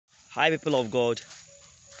Hi, people of God.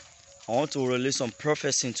 I want to release some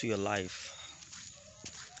prophecy into your life.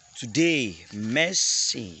 Today,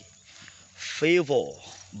 mercy, favor,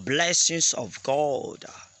 blessings of God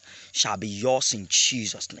shall be yours in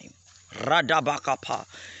Jesus' name. Radabakapa.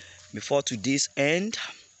 Before today's end,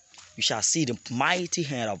 you shall see the mighty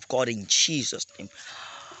hand of God in Jesus' name.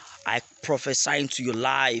 I prophesy into your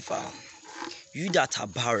life, you that are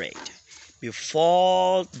buried,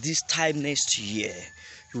 before this time next year,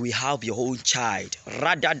 you will have your own child.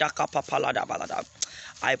 I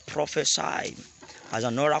prophesy as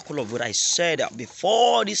an oracle of God. I said that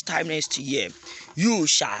before this time next year, you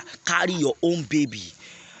shall carry your own baby.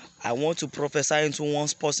 I want to prophesy into one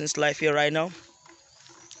person's life here right now.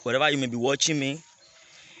 Wherever you may be watching me,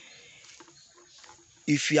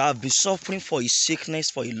 if you have been suffering for a sickness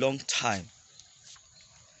for a long time,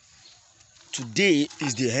 today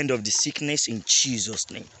is the end of the sickness in Jesus'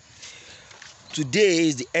 name. Today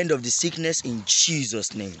is the end of the sickness in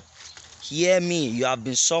Jesus' name. Hear me, you have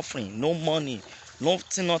been suffering, no money,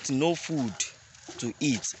 nothing, no food to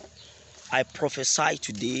eat. I prophesy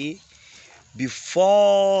today,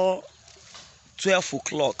 before 12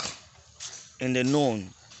 o'clock in the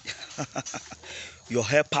noon, your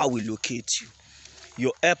helper will locate you.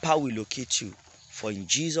 Your helper will locate you. For in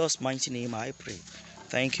Jesus' mighty name I pray.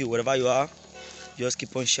 Thank you. Wherever you are, just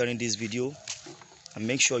keep on sharing this video and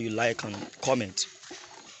make sure you like and comment.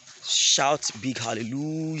 Shout big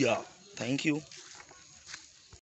hallelujah. Thank you.